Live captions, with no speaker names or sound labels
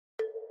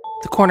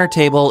The Corner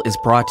Table is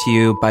brought to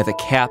you by the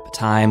Cap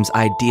Times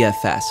Idea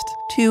Fest,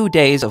 2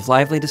 days of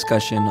lively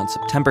discussion on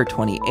September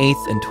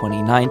 28th and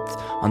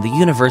 29th on the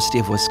University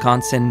of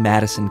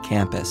Wisconsin-Madison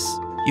campus.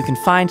 You can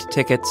find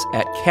tickets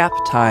at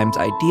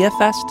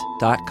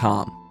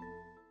captimesideafest.com.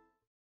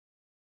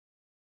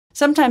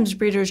 Sometimes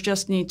breeders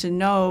just need to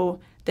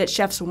know that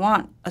chefs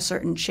want a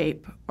certain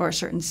shape or a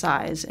certain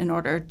size in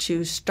order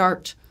to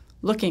start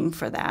looking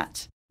for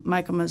that.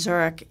 Michael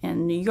Mazurek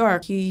in New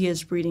York, he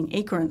is breeding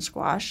acorn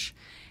squash.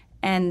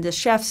 And the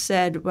chef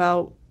said,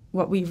 well,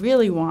 what we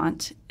really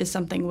want is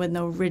something with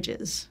no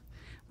ridges.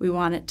 We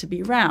want it to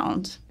be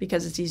round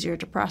because it's easier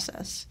to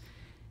process.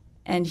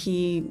 And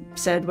he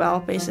said, well,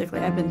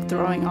 basically, I've been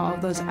throwing all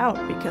of those out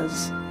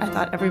because I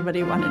thought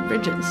everybody wanted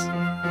ridges.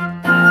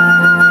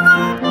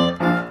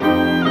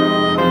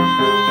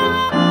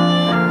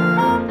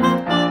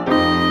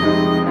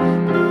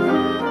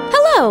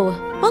 Hello!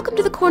 Welcome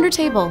to The Corner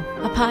Table,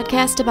 a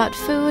podcast about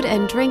food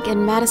and drink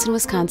in Madison,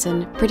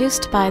 Wisconsin,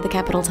 produced by the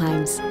Capital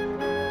Times.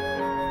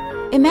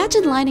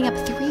 Imagine lining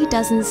up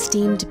 36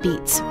 steamed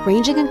beets,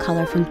 ranging in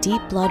color from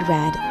deep blood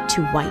red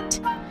to white.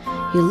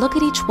 You look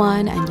at each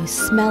one and you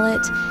smell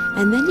it,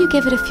 and then you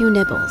give it a few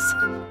nibbles.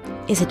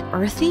 Is it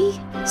earthy?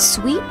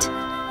 Sweet?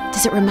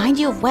 Does it remind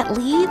you of wet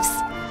leaves?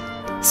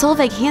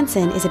 Solveig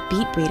Hanson is a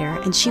beet breeder,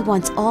 and she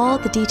wants all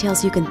the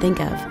details you can think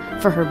of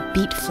for her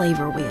beet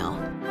flavor wheel.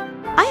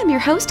 I am your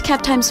host,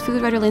 Cap Times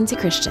food writer Lindsay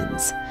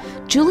Christians.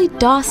 Julie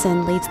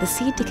Dawson leads the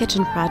Seed to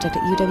Kitchen project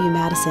at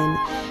UW-Madison,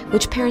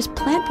 which pairs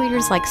plant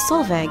breeders like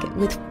Solveig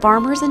with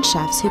farmers and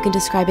chefs who can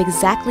describe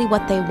exactly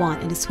what they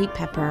want in a sweet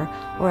pepper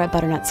or a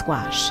butternut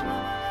squash.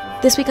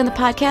 This week on the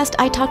podcast,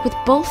 I talked with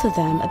both of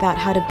them about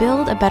how to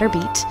build a better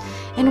beet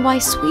and why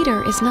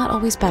sweeter is not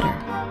always better.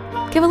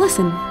 Give a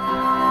listen.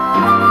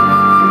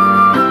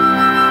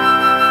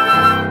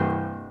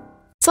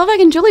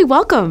 Solveig and Julie,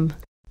 welcome.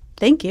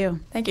 Thank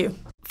you. Thank you.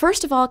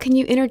 First of all, can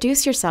you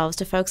introduce yourselves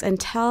to folks and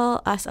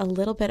tell us a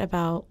little bit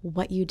about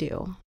what you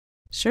do?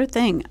 Sure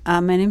thing.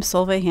 My name's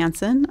Solveig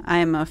Hanson. I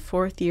am a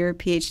fourth-year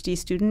PhD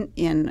student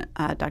in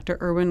Dr.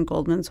 Irwin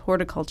Goldman's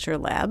horticulture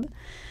lab.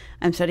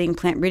 I'm studying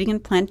plant breeding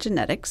and plant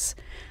genetics,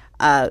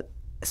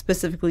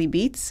 specifically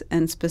beets,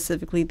 and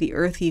specifically the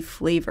earthy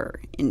flavor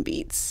in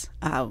beets,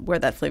 where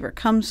that flavor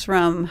comes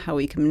from, how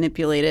we can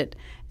manipulate it,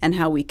 and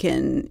how we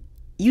can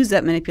use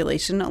that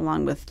manipulation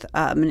along with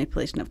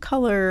manipulation of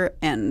color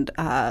and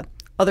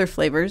other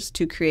flavors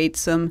to create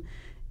some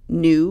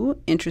new,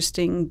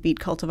 interesting beet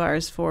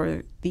cultivars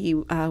for the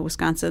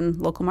Wisconsin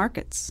local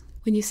markets.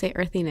 When you say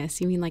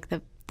earthiness, you mean like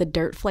the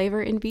dirt flavor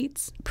in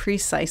beets?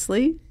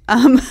 Precisely.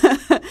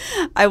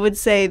 I would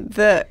say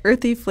the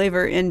earthy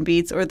flavor in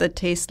beets, or the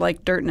taste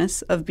like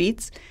dirtness of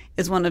beets,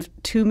 is one of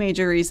two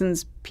major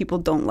reasons people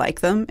don't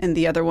like them. And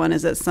the other one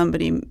is that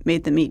somebody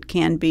made them eat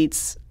canned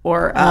beets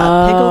or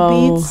pickled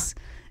beets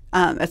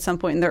at some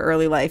point in their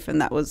early life,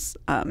 and that was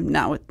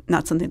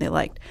not something they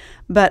liked.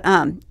 But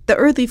the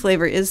earthy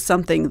flavor is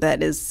something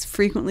that is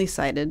frequently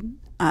cited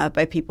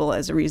by people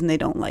as a reason they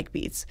don't like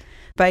beets.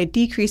 By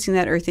decreasing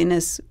that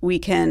earthiness, we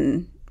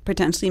can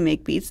potentially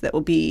make beets that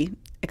will be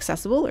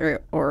accessible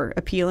or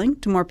appealing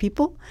to more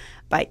people.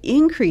 By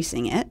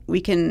increasing it,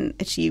 we can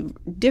achieve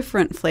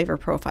different flavor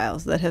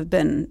profiles that have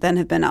been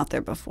out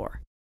there before.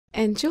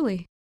 And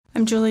Julie?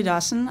 I'm Julie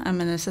Dawson.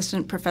 I'm an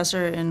assistant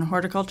professor in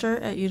horticulture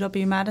at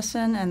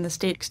UW-Madison and the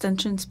state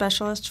extension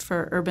specialist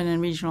for urban and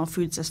regional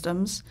food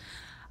systems.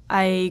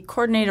 I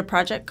coordinate a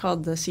project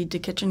called the Seed to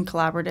Kitchen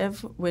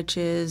Collaborative, which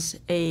is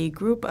a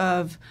group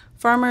of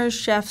farmers,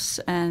 chefs,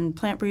 and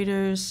plant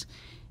breeders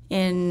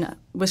in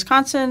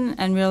Wisconsin,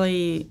 and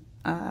really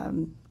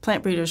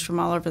plant breeders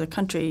from all over the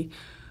country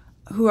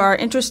who are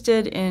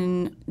interested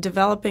in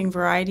developing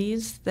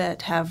varieties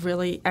that have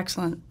really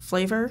excellent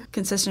flavor,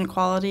 consistent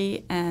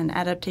quality, and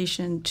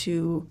adaptation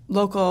to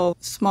local,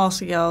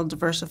 small-scale,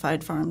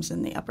 diversified farms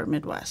in the upper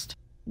Midwest.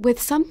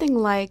 With something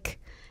like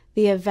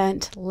the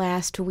event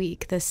last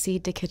week, the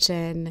Seed to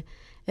Kitchen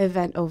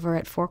event over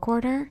at Four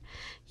Quarter,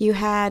 you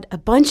had a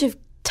bunch of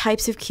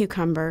types of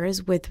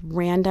cucumbers with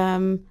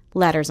random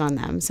letters on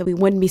them, so we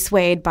wouldn't be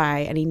swayed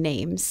by any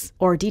names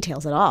or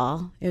details at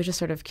all. It was just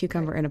sort of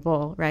cucumber in a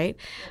bowl, right?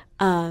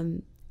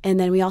 And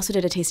then we also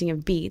did a tasting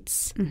of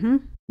beets. Mm-hmm.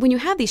 When you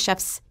have these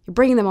chefs, you're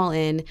bringing them all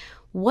in,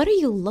 what are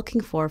you looking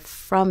for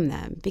from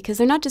them? Because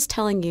they're not just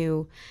telling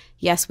you,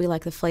 yes, we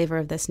like the flavor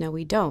of this, no,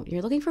 we don't.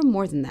 You're looking for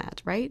more than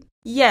that, right?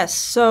 Yes.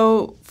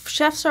 So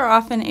chefs are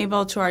often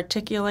able to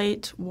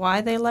articulate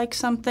why they like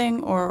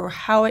something or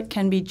how it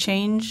can be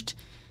changed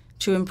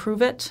to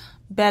improve it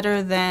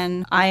better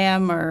than I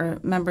am or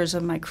members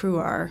of my crew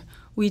are.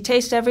 We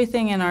taste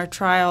everything in our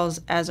trials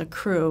as a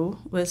crew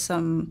with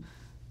some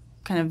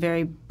kind of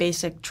very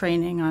basic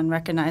training on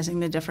recognizing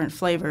the different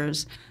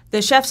flavors.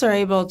 The chefs are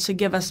able to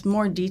give us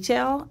more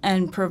detail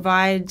and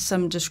provide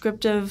some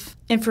descriptive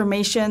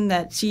information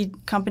that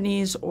seed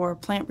companies or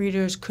plant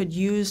breeders could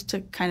use to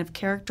kind of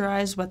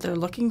characterize what they're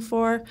looking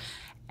for.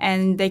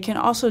 And they can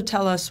also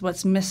tell us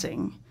what's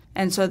missing.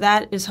 And so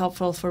that is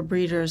helpful for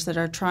breeders that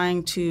are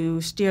trying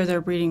to steer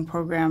their breeding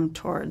program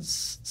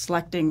towards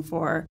selecting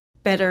for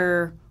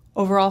better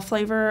overall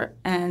flavor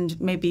and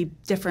maybe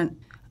different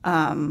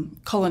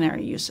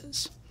culinary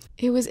uses.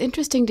 It was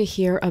interesting to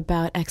hear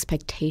about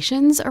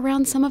expectations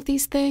around some of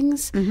these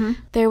things. Mm-hmm.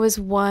 There was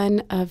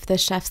one of the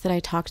chefs that I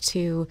talked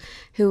to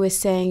who was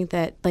saying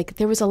that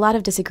there was a lot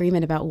of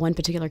disagreement about one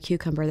particular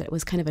cucumber that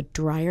was kind of a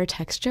drier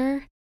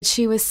texture.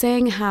 She was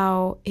saying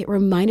how it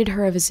reminded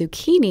her of a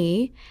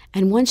zucchini,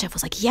 and one chef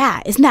was like,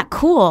 yeah, isn't that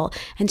cool?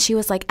 And she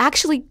was like,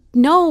 actually,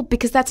 no,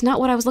 because that's not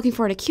what I was looking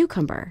for in a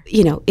cucumber.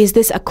 Is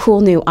this a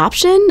cool new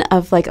option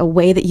of a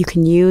way that you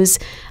can use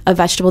a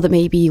vegetable that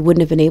maybe you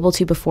wouldn't have been able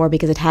to before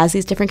because it has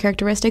these different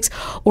characteristics?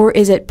 Or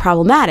is it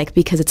problematic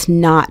because it's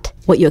not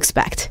what you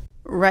expect?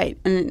 Right.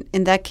 And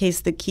in that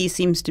case, the key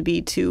seems to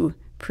be to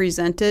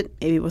present it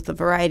maybe with a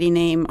variety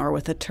name or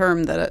with a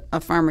term that a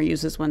farmer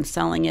uses when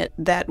selling it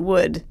that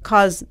would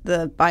cause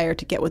the buyer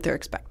to get what they're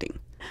expecting.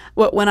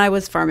 When I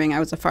was farming, I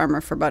was a farmer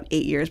for about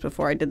 8 years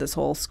before I did this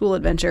whole school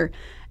adventure,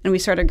 and we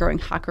started growing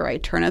Hakurei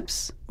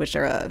turnips, which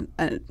are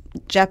a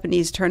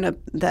Japanese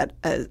turnip that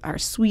are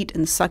sweet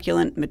and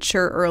succulent,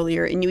 mature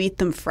earlier, and you eat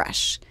them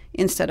fresh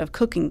instead of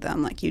cooking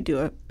them like you do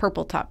a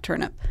purple top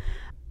turnip.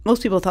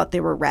 Most people thought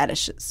they were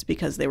radishes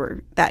because they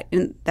were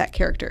in that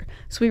character.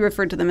 So we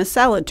referred to them as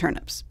salad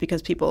turnips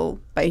because people,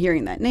 by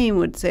hearing that name,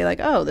 would say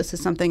oh, this is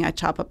something I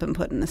chop up and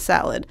put in a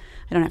salad.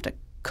 I don't have to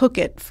cook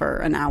it for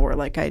an hour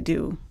like I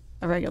do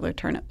a regular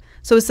turnip.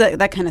 So it's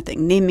that kind of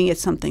thing, naming it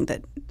something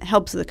that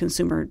helps the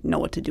consumer know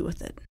what to do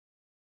with it.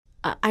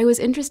 I was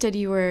interested,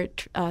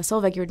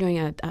 Solveig, you were doing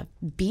a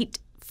beet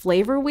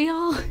flavor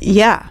wheel.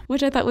 Yeah.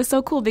 Which I thought was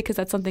so cool because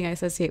that's something I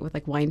associate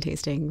with wine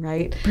tasting,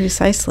 right?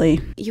 Precisely.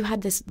 You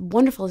had this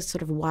wonderful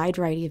sort of wide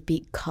variety of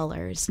beet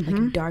colors,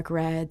 like dark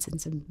reds and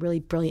some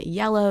really brilliant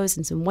yellows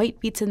and some white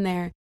beets in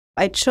there.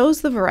 I chose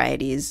the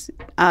varieties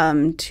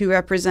to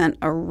represent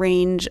a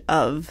range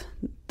of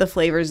the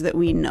flavors that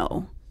we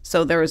know.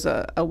 So there was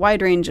a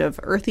wide range of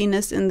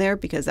earthiness in there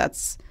because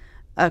that's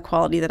a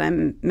quality that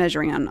I'm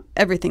measuring on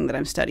everything that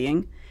I'm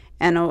studying,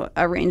 and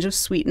a range of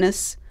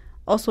sweetness.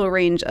 Also a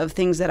range of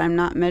things that I'm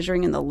not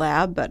measuring in the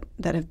lab, but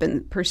that have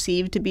been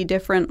perceived to be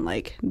different,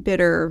 like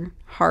bitter,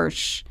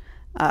 harsh,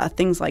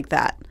 things like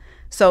that.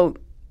 So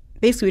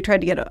basically we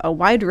tried to get a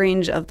wide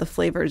range of the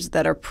flavors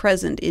that are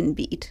present in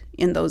beet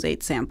in those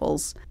 8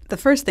 samples. The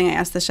first thing I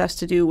asked the chefs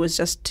to do was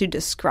just to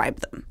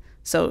describe them.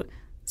 So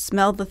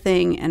smell the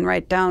thing and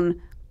write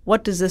down,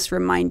 what does this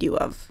remind you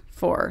of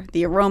for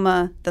the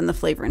aroma, then the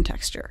flavor and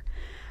texture.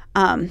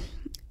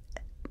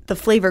 The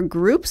flavor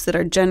groups that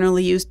are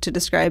generally used to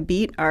describe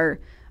beet are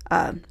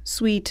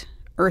sweet,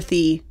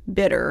 earthy,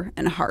 bitter,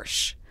 and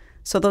harsh.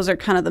 So those are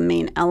kind of the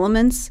main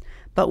elements.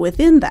 But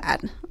within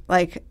that,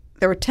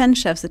 there were 10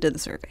 chefs that did the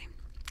survey.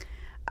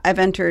 I've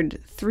entered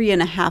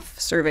 3.5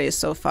 surveys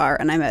so far,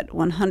 and I'm at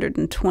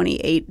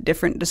 128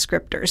 different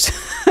descriptors,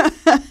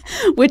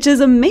 which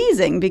is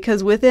amazing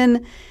because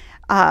within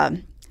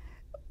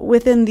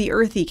the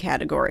earthy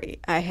category,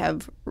 I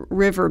have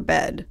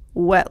riverbed,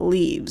 wet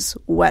leaves,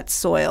 wet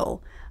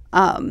soil,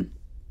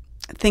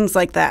 things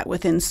like that.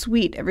 Within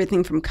sweet,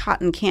 everything from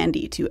cotton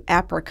candy to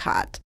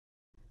apricot.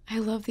 I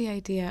love the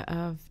idea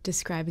of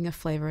describing a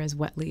flavor as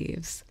wet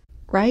leaves.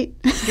 Right?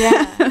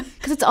 Yeah.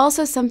 Because it's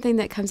also something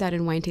that comes out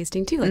in wine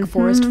tasting too, like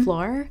forest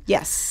floor.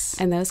 Yes.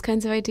 And those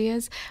kinds of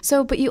ideas.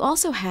 So, but you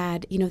also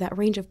had, that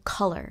range of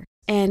color.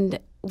 And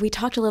we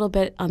talked a little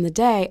bit on the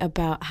day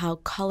about how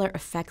color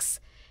affects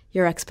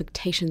your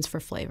expectations for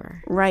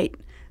flavor. Right.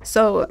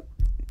 So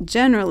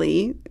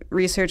generally,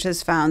 research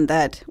has found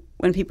that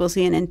when people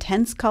see an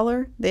intense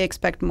color, they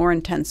expect more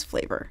intense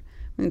flavor.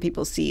 When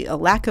people see a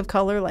lack of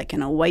color, like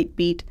in a white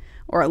beet,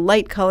 or a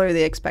light color,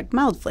 they expect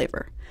mild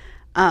flavor.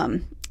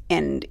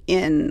 And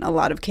in a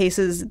lot of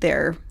cases,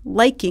 their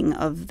liking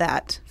of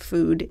that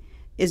food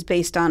is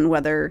based on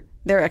whether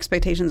their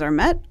expectations are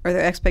met or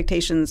their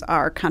expectations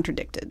are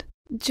contradicted.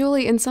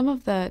 Julie, in some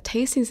of the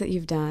tastings that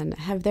you've done,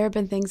 have there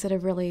been things that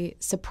have really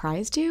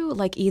surprised you?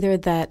 Like either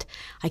that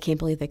I can't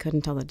believe they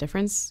couldn't tell the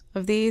difference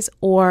of these,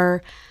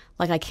 or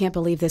I can't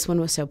believe this one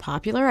was so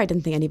popular, I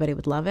didn't think anybody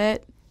would love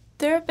it?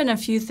 There have been a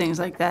few things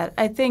like that.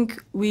 I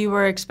think we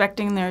were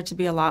expecting there to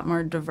be a lot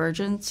more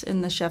divergence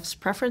in the chef's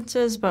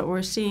preferences, but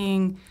we're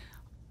seeing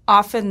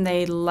often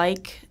they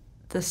like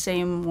the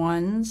same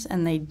ones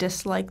and they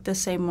dislike the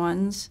same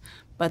ones,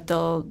 but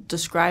they'll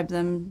describe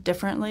them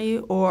differently,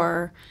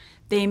 or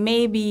they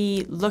may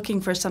be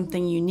looking for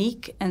something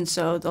unique, and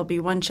so there'll be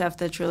one chef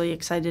that's really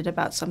excited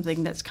about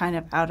something that's kind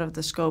of out of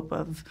the scope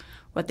of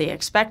what they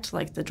expect,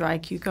 like the dry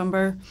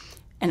cucumber,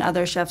 and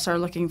other chefs are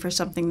looking for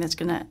something that's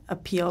going to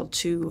appeal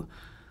to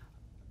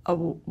a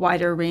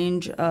wider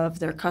range of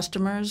their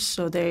customers,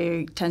 so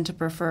they tend to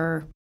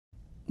prefer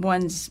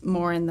ones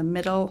more in the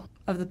middle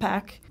of the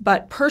pack.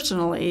 But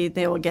personally,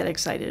 they will get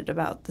excited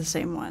about the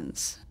same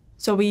ones.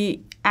 So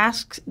we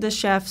ask the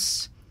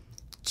chefs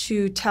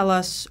to tell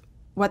us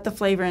what the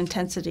flavor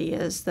intensity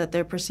is that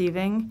they're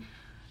perceiving.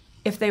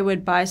 If they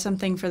would buy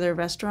something for their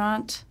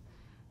restaurant,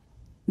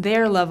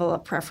 their level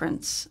of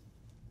preference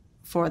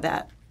for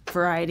that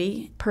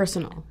variety.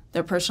 Personal.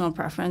 Their personal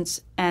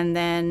preference. And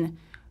then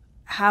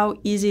how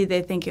easy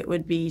they think it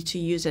would be to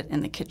use it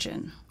in the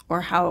kitchen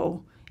or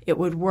how it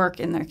would work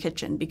in their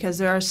kitchen, because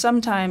there are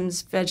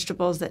sometimes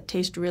vegetables that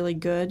taste really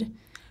good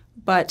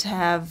but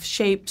have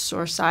shapes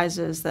or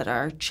sizes that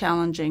are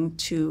challenging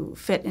to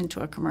fit into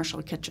a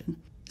commercial kitchen.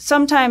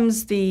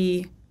 Sometimes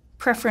the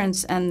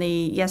preference and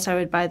the, yes, I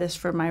would buy this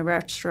for my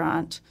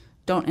restaurant,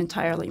 don't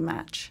entirely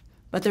match.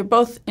 But they're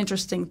both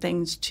interesting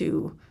things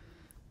to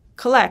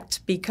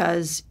collect,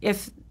 because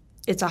if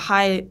it's a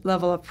high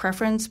level of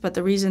preference, but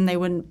the reason they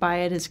wouldn't buy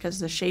it is because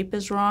the shape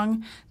is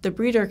wrong, the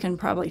breeder can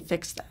probably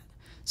fix that.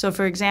 So,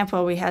 for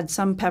example, we had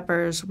some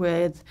peppers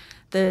with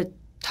the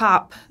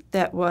top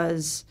that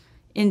was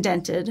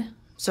indented.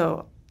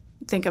 So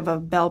think of a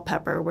bell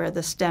pepper where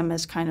the stem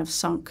is kind of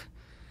sunk.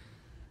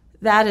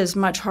 That is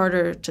much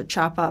harder to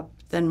chop up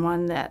than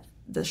one that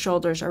the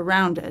shoulders are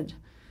rounded.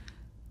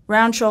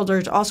 Round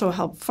shoulders also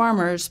help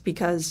farmers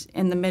because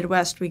in the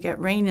Midwest we get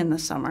rain in the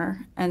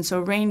summer, and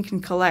so rain can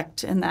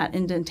collect in that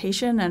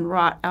indentation and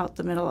rot out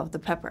the middle of the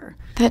pepper.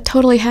 That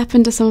totally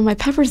happened to some of my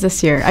peppers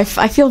this year. I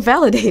feel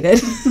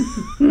validated.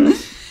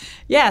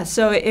 Yeah,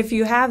 so if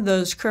you have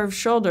those curved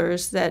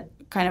shoulders that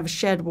kind of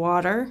shed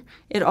water,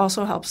 it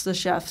also helps the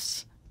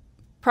chefs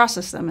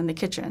process them in the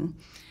kitchen.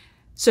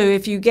 So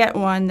if you get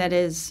one that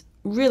is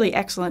really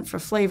excellent for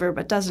flavor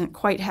but doesn't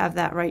quite have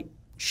that right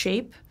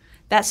shape,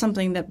 that's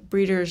something that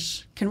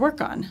breeders can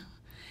work on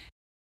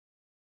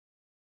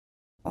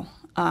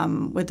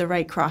with the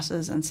right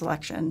crosses and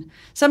selection.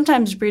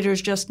 Sometimes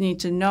breeders just need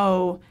to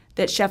know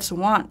that chefs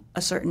want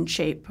a certain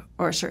shape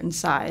or a certain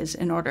size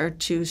in order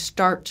to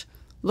start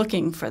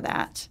looking for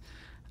that.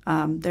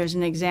 There's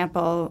an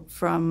example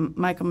from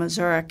Michael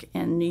Mazurek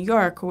in New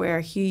York where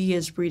he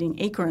is breeding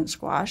acorn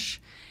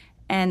squash,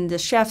 and the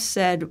chef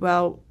said,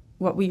 well,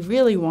 what we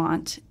really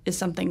want is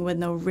something with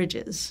no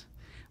ridges.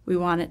 We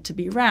want it to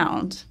be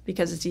round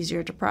because it's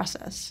easier to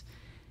process.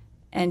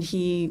 And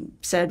he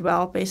said,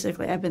 well,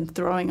 basically, I've been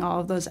throwing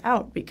all of those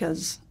out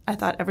because I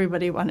thought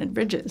everybody wanted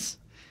ridges.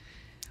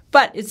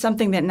 But it's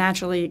something that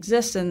naturally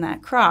exists in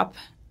that crop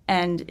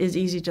and is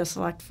easy to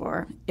select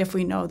for if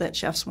we know that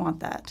chefs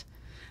want that.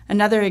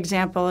 Another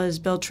example is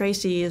Bill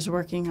Tracy is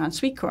working on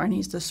sweet corn.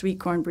 He's the sweet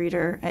corn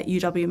breeder at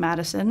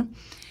UW-Madison.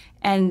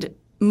 And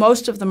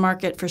most of the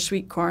market for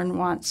sweet corn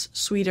wants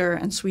sweeter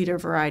and sweeter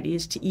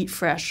varieties to eat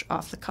fresh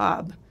off the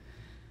cob.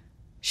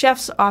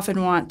 Chefs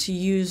often want to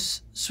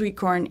use sweet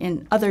corn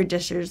in other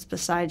dishes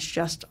besides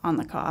just on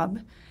the cob.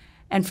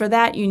 And for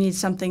that, you need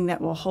something that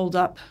will hold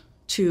up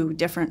to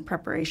different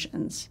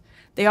preparations.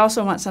 They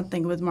also want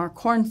something with more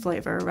corn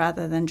flavor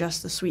rather than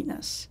just the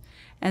sweetness.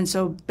 And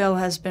so Bill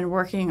has been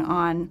working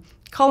on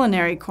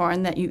culinary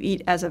corn that you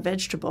eat as a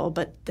vegetable,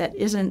 but that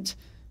isn't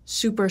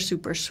super,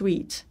 super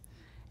sweet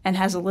and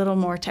has a little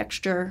more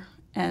texture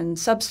and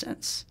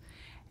substance.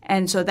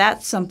 And so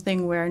that's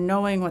something where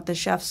knowing what the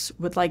chefs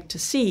would like to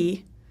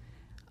see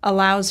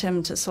allows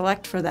him to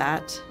select for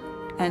that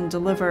and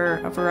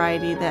deliver a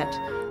variety that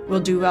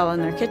will do well in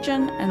their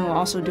kitchen and will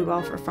also do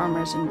well for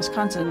farmers in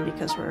Wisconsin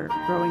because we're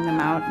growing them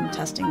out and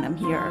testing them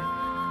here,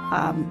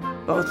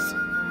 both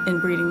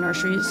in breeding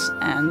nurseries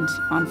and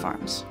on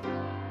farms.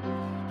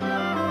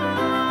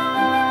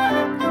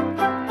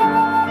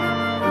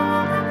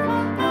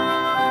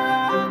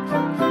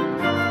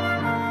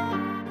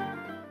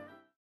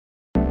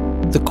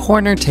 The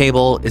Corner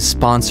Table is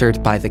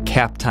sponsored by the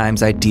Cap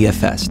Times Idea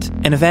Fest,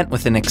 an event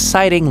with an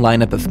exciting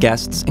lineup of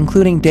guests,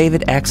 including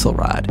David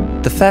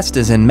Axelrod. The fest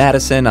is in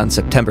Madison on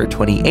September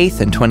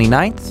 28th and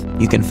 29th.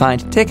 You can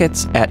find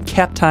tickets at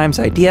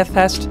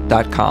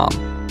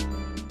captimesideafest.com.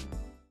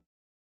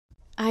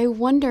 I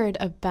wondered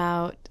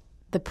about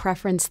the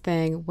preference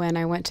thing when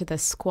I went to the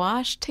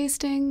squash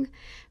tasting,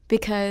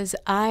 because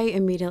I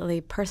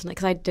immediately personally,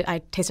 because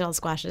I tasted all the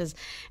squashes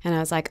and I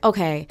was like,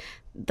 okay,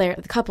 there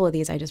a couple of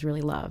these I just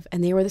really love,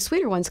 and they were the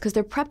sweeter ones because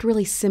they're prepped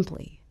really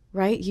simply,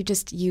 right?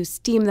 You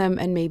steam them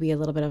and maybe a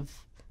little bit of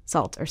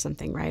salt or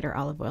something, right, or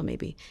olive oil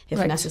maybe if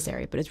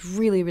necessary, but it's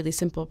really, really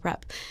simple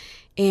prep.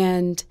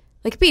 And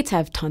like beets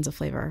have tons of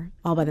flavor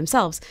all by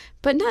themselves,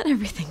 but not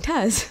everything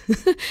does.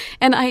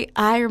 And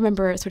I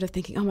remember sort of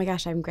thinking, oh my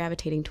gosh, I'm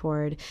gravitating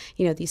toward,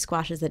 these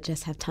squashes that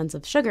just have tons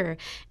of sugar.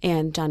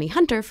 And Johnny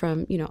Hunter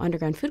from,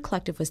 Underground Food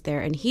Collective was there,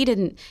 and he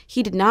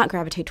did not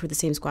gravitate toward the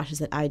same squashes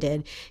that I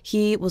did.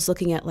 He was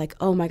looking at like,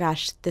 oh my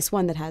gosh, this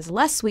one that has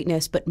less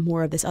sweetness but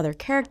more of this other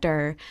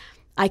character,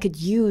 I could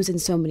use in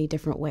so many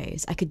different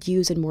ways. I could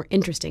use in more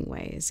interesting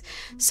ways.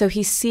 So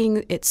he's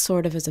seeing it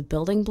sort of as a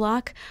building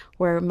block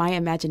where my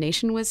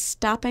imagination was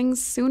stopping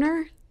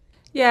sooner.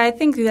 Yeah, I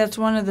think that's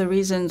one of the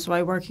reasons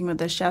why working with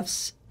the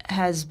chefs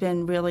has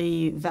been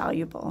really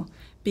valuable,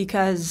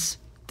 because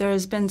there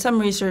has been some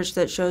research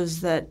that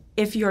shows that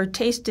if you're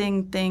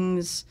tasting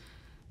things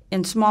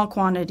in small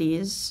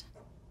quantities,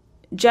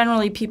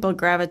 generally people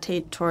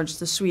gravitate towards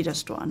the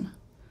sweetest one.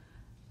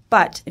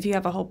 But if you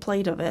have a whole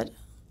plate of it,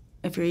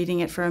 if you're eating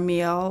it for a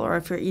meal or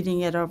if you're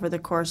eating it over the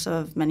course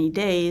of many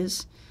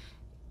days,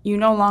 you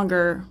no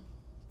longer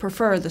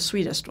prefer the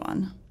sweetest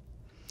one.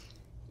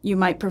 You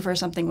might prefer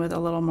something with a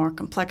little more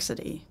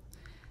complexity.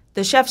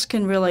 the chefs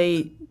can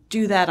really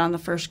do that on the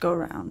first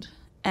go-round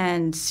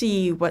and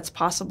see what's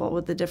possible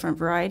with the different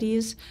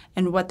varieties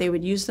and what they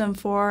would use them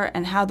for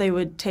and how they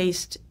would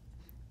taste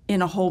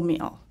in a whole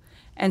meal.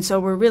 And so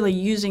we're really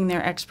using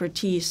their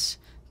expertise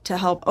to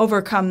help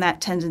overcome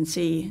that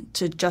tendency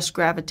to just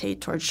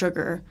gravitate towards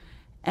sugar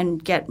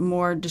and get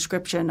more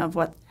description of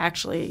what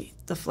actually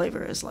the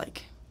flavor is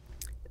like.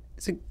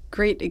 It's a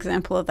great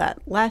example of that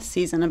last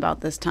season about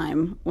this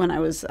time when I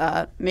was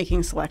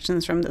making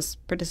selections from this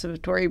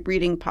participatory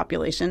breeding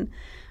population.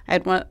 I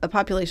had a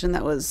population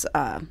that was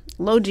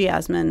low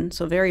geosmin,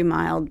 so very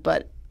mild,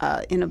 but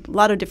in a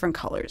lot of different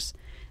colors.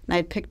 And I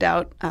had picked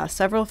out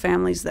several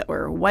families that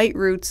were white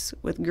roots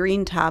with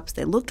green tops.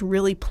 They looked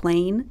really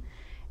plain.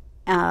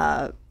 They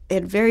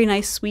had very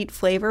nice sweet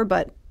flavor,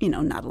 but,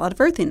 not a lot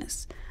of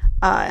earthiness.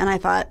 And I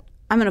thought,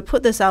 I'm going to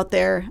put this out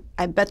there.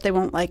 I bet they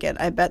won't like it.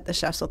 I bet the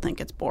chefs will think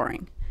it's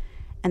boring.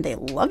 And they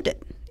loved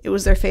it. It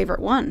was their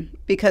favorite one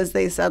because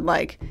they said,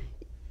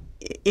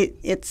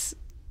 it's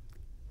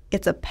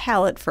a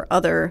palette for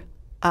other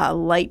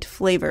light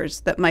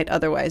flavors that might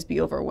otherwise be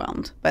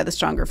overwhelmed by the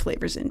stronger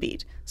flavors in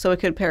beet. So it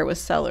could pair with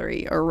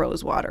celery or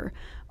rose water,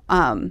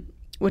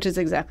 which is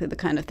exactly the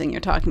kind of thing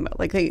you're talking about.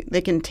 Like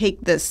they can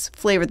take this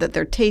flavor that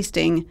they're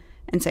tasting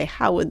and say,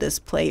 how would this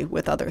play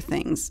with other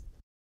things?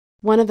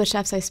 One of the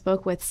chefs I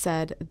spoke with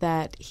said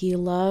that he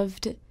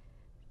loved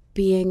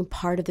being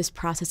part of this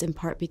process in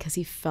part because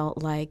he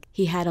felt like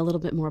he had a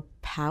little bit more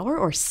power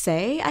or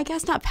say, I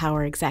guess, not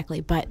power exactly,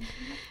 but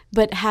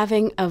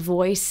having a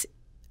voice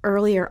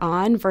earlier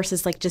on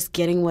versus just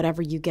getting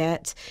whatever you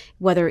get,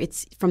 whether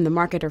it's from the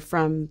market or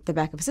from the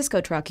back of a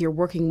Cisco truck, you're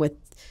working with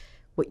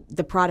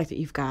the product that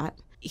you've got.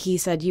 He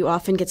said you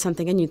often get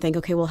something and you think,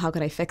 okay, well, how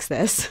could I fix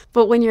this?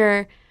 But when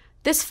you're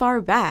this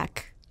far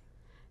back,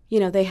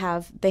 they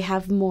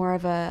have more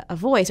of a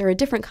voice or a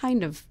different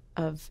kind of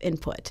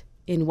input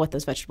in what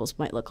those vegetables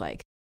might look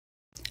like.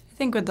 I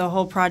think with the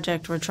whole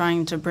project, we're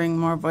trying to bring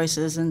more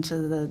voices into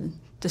the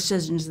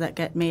decisions that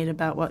get made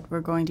about what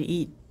we're going to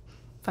eat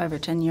 5 or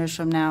 10 years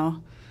from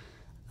now.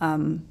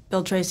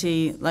 Bill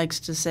Tracy likes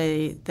to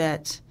say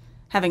that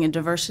having a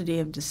diversity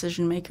of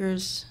decision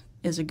makers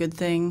is a good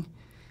thing.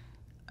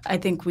 I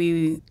think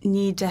we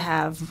need to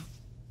have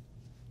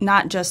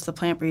not just the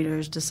plant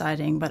breeders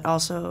deciding, but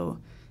also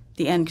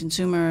the end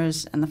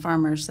consumers and the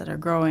farmers that are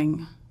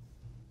growing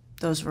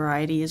those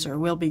varieties or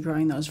will be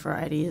growing those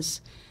varieties.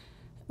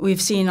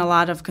 We've seen a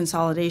lot of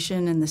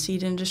consolidation in the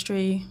seed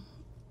industry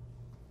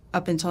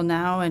up until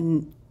now,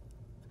 and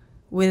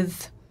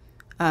with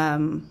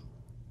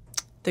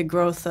the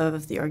growth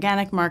of the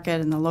organic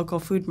market and the local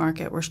food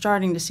market, we're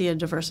starting to see a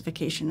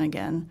diversification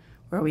again,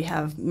 where we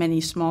have many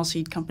small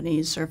seed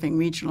companies serving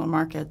regional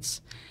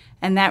markets.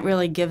 And that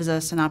really gives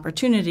us an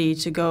opportunity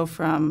to go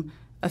from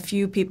a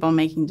few people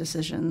making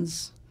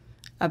decisions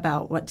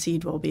about what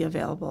seed will be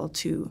available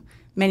to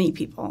many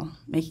people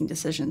making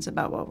decisions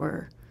about what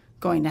we're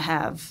going to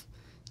have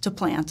to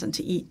plant and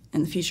to eat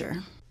in the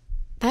future.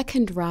 That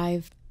can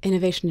drive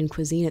innovation in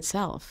cuisine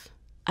itself.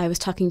 I was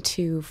talking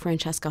to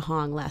Francesca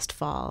Hong last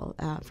fall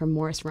from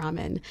Morris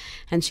Ramen,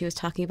 and she was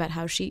talking about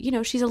how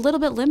she's a little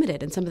bit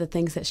limited in some of the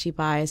things that she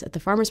buys at the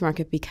farmer's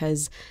market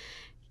because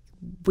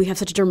we have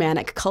such a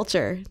Germanic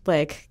culture.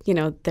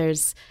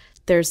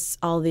 There's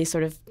all these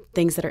sort of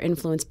things that are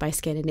influenced by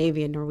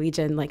Scandinavian,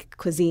 Norwegian,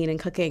 cuisine and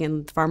cooking,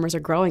 and farmers are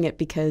growing it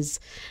because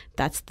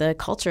that's the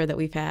culture that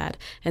we've had.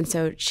 And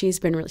so she's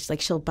been really,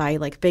 she'll buy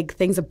big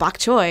things of bok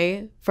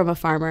choy from a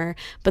farmer,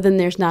 but then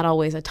there's not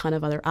always a ton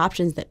of other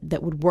options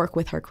that would work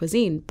with her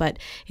cuisine. But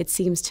it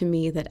seems to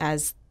me that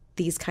as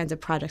these kinds of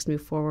projects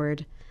move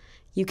forward,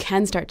 you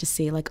can start to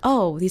see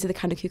these are the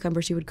kind of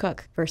cucumbers you would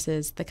cook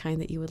versus the kind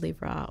that you would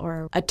leave raw,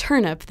 or a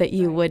turnip that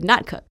you would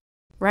not cook.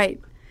 Right.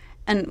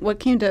 And what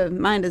came to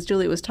mind as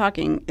Julie was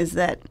talking is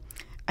that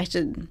I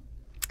should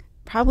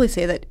probably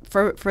say that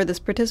for this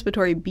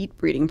participatory beet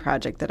breeding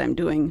project that I'm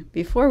doing,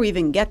 before we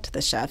even get to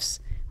the chefs,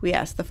 we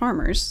ask the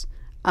farmers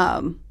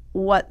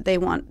what they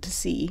want to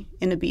see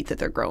in a beet that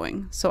they're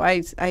growing. So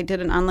I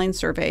did an online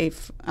survey.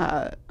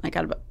 I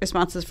got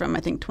responses from,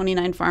 I think,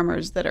 29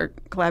 farmers that are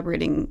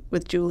collaborating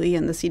with Julie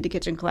and the Seed to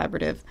Kitchen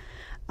Collaborative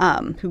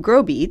who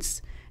grow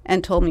beets,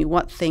 and told me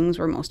what things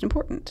were most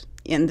important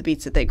in the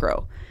beets that they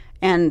grow.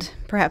 And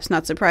perhaps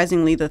not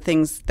surprisingly, the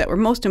things that were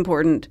most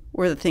important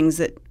were the things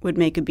that would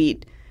make a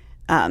beet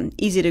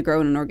easy to grow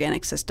in an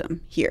organic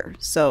system here.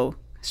 So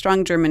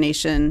strong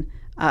germination,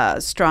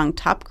 strong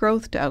top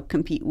growth to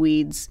outcompete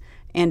weeds,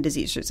 and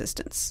disease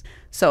resistance.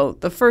 So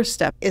the first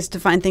step is to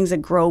find things that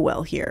grow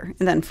well here.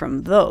 And then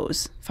from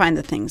those, find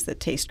the things that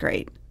taste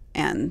great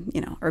and,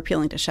 are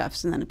appealing to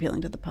chefs and then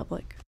appealing to the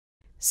public.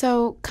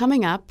 So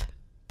coming up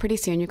pretty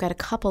soon, you've got a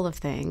couple of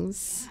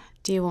things.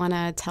 Do you want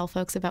to tell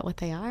folks about what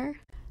they are?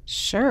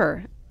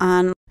 Sure.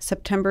 On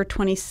September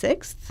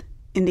 26th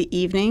in the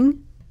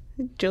evening,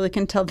 Julie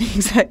can tell the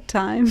exact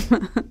time,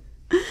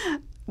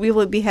 we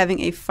will be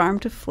having a Farm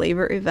to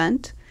Flavor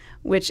event,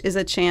 which is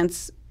a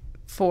chance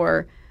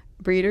for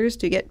breeders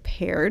to get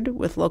paired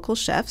with local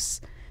chefs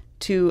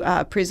to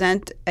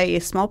present a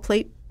small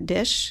plate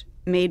dish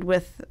made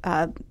with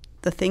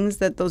the things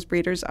that those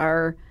breeders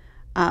are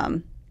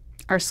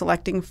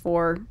selecting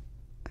for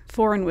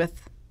and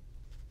with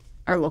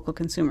our local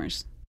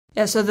consumers.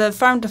 Yeah, so the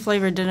Farm to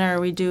Flavor dinner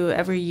we do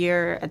every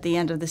year at the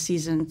end of the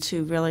season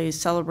to really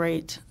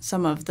celebrate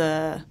some of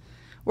the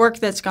work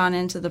that's gone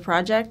into the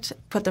project,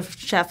 put the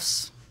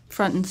chefs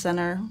front and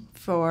center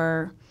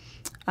for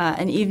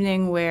an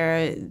evening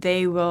where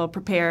they will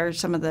prepare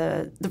some of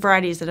the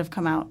varieties that have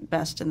come out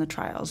best in the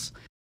trials,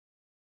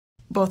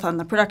 both on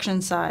the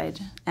production side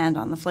and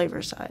on the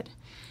flavor side.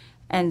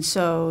 And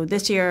so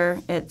this year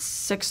it's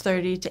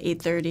 6:30 to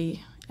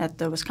 8:30 at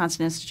the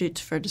Wisconsin Institute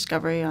for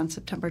Discovery on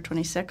September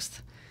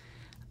 26th.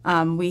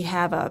 We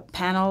have a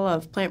panel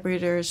of plant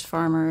breeders,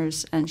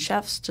 farmers, and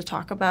chefs to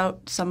talk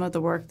about some of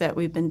the work that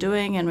we've been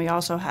doing, and we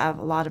also have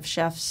a lot of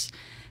chefs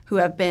who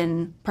have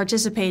been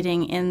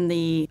participating in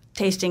the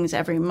tastings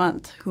every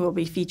month who will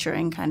be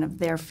featuring kind of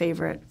their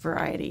favorite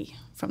variety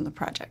from the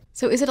project.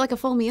 So is it like a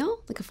full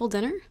meal, like a full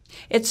dinner?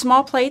 It's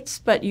small plates,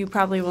 but you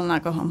probably will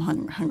not go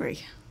home hungry.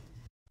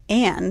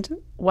 And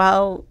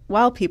while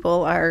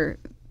people are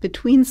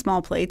between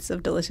small plates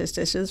of delicious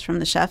dishes from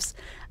the chefs,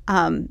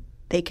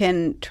 they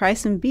can try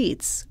some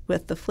beets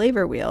with the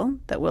flavor wheel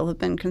that will have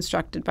been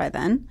constructed by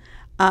then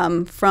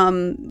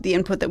from the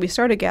input that we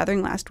started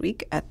gathering last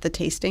week at the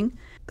tasting.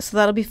 So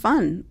that'll be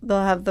fun.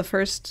 They'll have the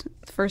first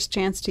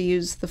chance to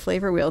use the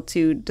flavor wheel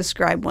to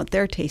describe what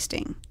they're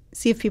tasting.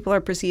 See if people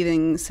are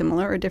perceiving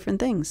similar or different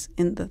things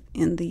in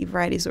the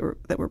varieties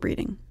that we're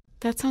breeding.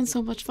 That sounds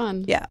so much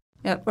fun. Yeah.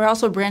 Yeah, we're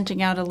also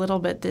branching out a little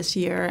bit this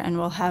year, and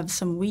we'll have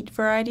some wheat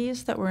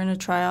varieties that we're in a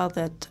trial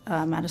that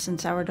Madison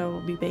Sourdough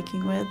will be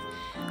baking with.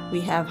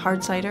 We have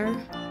hard cider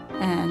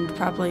and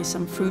probably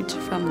some fruit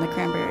from the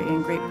cranberry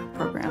and grape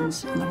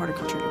programs in the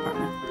horticulture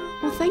department.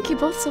 Well, thank you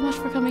both so much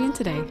for coming in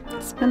today.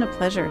 It's been a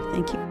pleasure.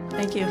 Thank you.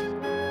 Thank you.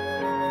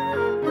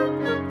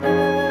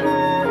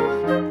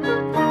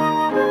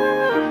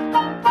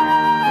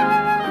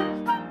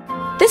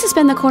 This has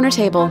been The Corner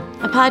Table,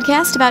 a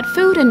podcast about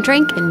food and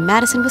drink in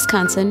Madison,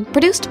 Wisconsin,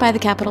 produced by the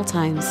Capital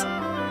Times.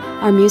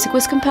 Our music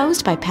was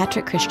composed by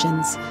Patrick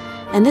Christians,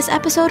 and this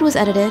episode was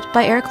edited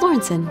by Eric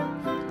Lawrenson.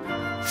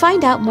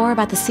 Find out more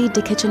about the Seed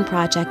to Kitchen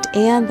project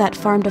and that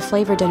Farm to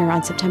Flavor dinner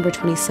on September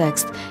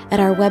 26th at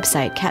our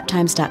website,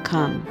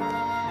 captimes.com.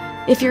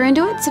 If you're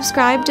into it,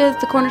 subscribe to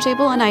The Corner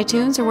Table on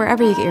iTunes or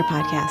wherever you get your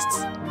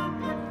podcasts.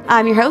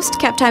 I'm your host,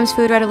 Cap Times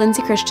food writer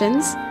Lindsay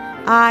Christians.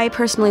 I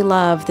personally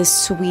love this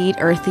sweet,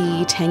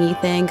 earthy, tangy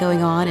thing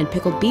going on in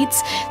pickled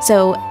beets,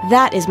 so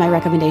that is my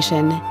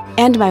recommendation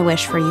and my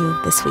wish for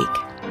you this week.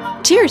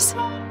 Cheers!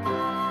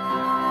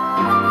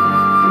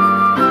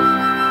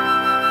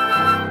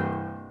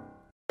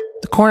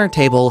 The Corner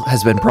Table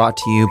has been brought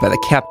to you by the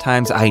Cap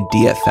Times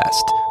Idea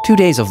Fest, 2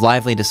 days of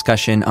lively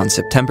discussion on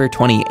September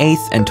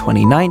 28th and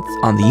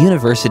 29th on the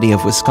University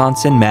of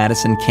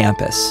Wisconsin-Madison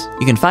campus.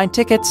 You can find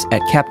tickets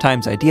at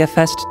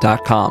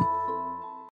captimesideafest.com.